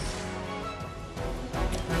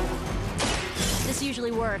 This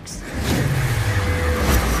usually works.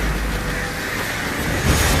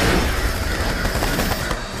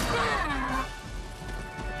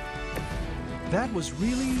 That was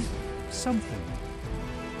really something.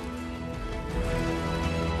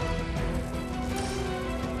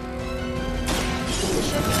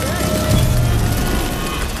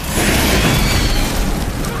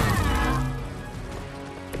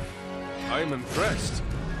 I'm impressed.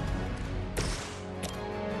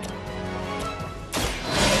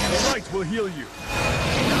 The light will heal you.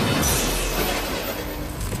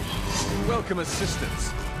 Welcome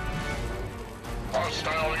assistance.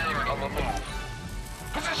 Hostile unit on the move.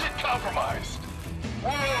 Position compromised.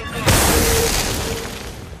 Whoa,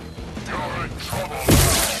 you're in trouble now.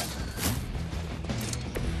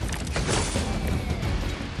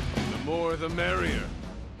 The more the merrier.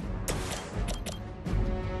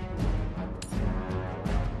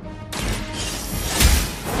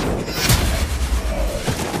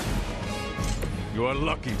 You are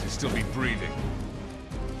lucky to still be breathing.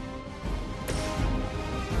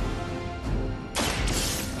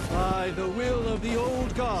 By the will of the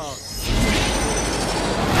old gods.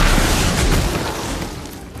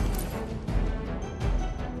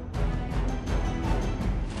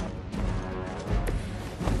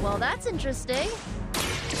 Well, that's interesting.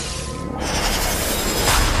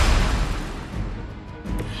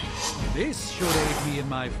 This should aid me in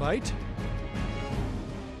my fight.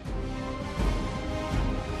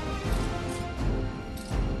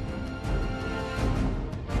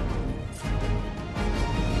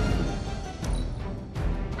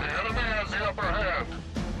 The enemy has the upper hand.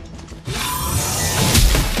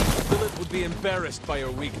 Lilith would be embarrassed by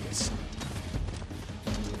your weakness.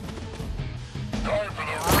 Time for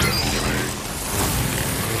the real thing.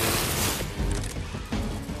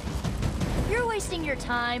 You're wasting your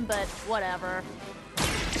time, but whatever.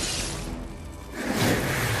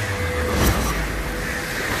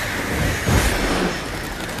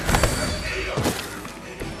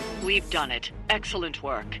 We've done it. Excellent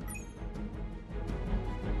work.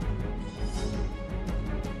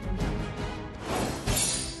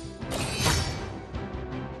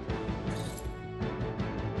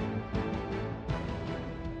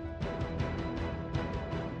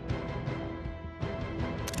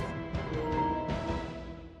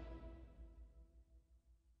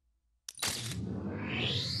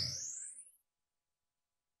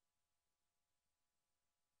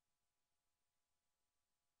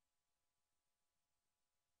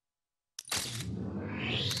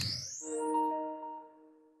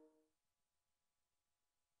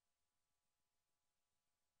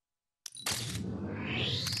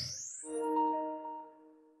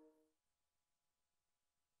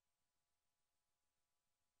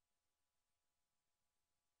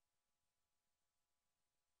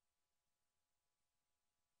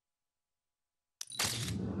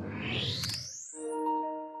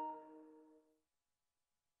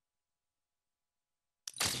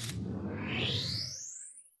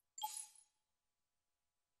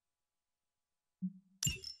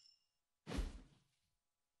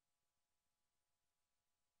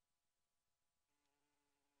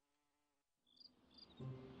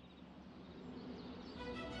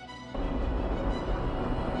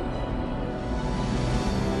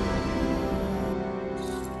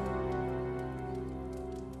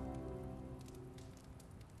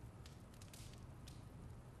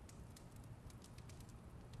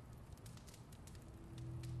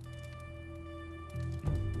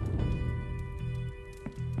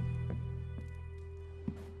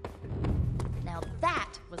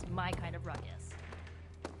 my kind of ruckus.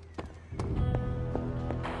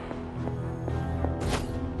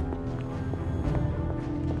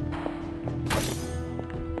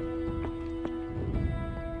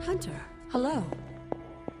 Hunter, hello.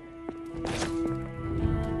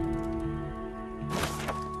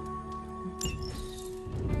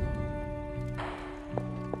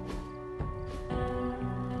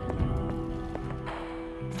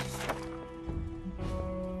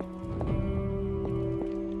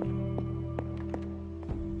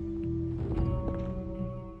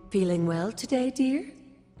 Feeling well today, dear?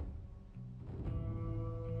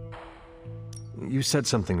 You said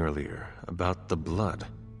something earlier about the blood.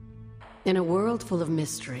 In a world full of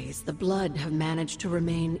mysteries, the blood have managed to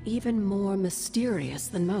remain even more mysterious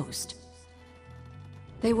than most.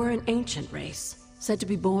 They were an ancient race, said to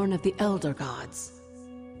be born of the Elder Gods.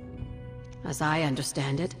 As I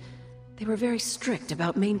understand it, they were very strict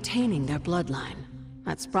about maintaining their bloodline.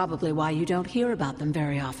 That's probably why you don't hear about them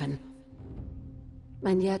very often.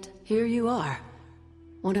 And yet, here you are,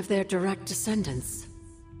 one of their direct descendants.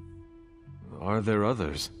 Are there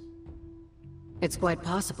others? It's quite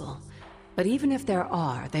possible. But even if there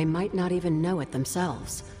are, they might not even know it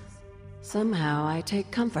themselves. Somehow, I take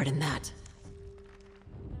comfort in that.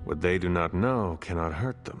 What they do not know cannot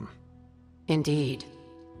hurt them. Indeed.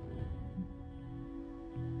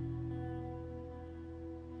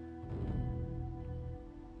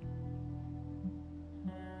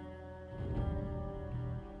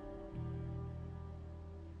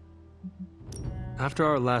 After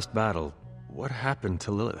our last battle, what happened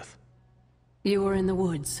to Lilith? You were in the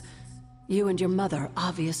woods. You and your mother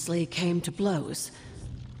obviously came to blows.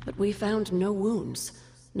 But we found no wounds,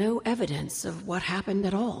 no evidence of what happened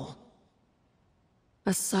at all.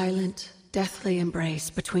 A silent, deathly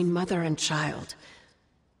embrace between mother and child.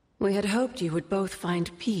 We had hoped you would both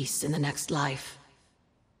find peace in the next life.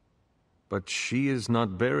 But she is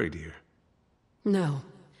not buried here. No.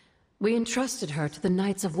 We entrusted her to the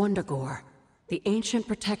Knights of Wundagore, the ancient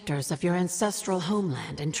protectors of your ancestral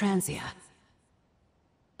homeland in Transia.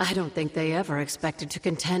 I don't think they ever expected to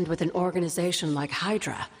contend with an organization like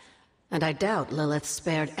Hydra, and I doubt Lilith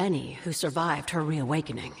spared any who survived her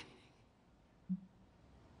reawakening.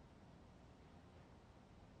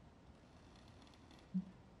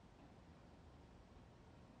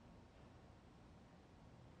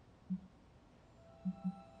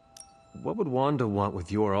 What would Wanda want with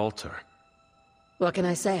your altar? What can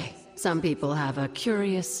I say? Some people have a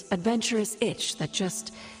curious, adventurous itch that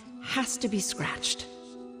just has to be scratched.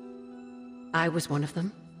 I was one of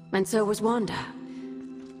them, and so was Wanda.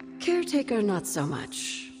 Caretaker, not so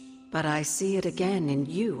much. But I see it again in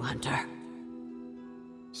you, Hunter.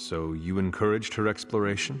 So you encouraged her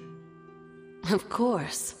exploration? Of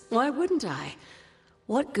course. Why wouldn't I?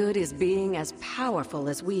 What good is being as powerful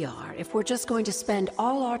as we are if we're just going to spend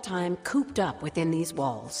all our time cooped up within these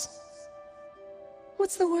walls?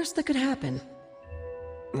 What's the worst that could happen?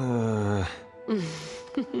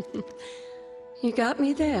 You got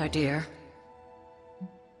me there, dear.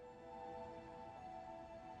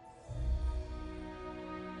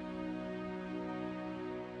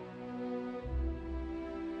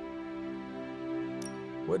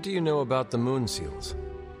 What do you know about the moon seals?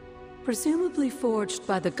 Presumably forged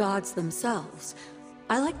by the gods themselves,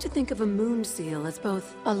 I like to think of a moon seal as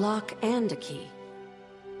both a lock and a key.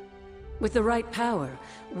 With the right power,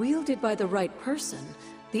 wielded by the right person,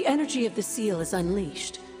 the energy of the seal is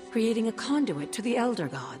unleashed, creating a conduit to the Elder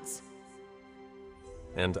Gods.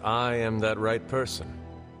 And I am that right person.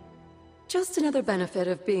 Just another benefit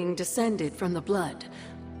of being descended from the blood.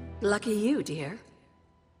 Lucky you, dear.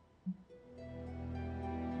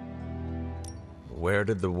 Where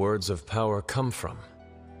did the words of power come from?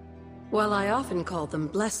 While I often call them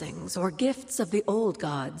blessings or gifts of the old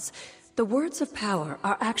gods, the words of power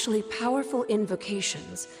are actually powerful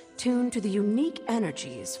invocations tuned to the unique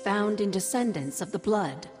energies found in descendants of the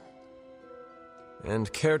blood.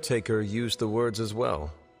 And Caretaker used the words as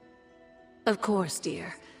well. Of course,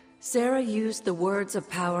 dear. Sarah used the words of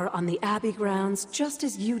power on the Abbey grounds just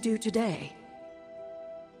as you do today.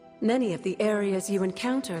 Many of the areas you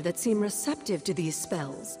encounter that seem receptive to these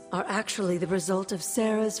spells are actually the result of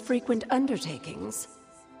Sarah's frequent undertakings.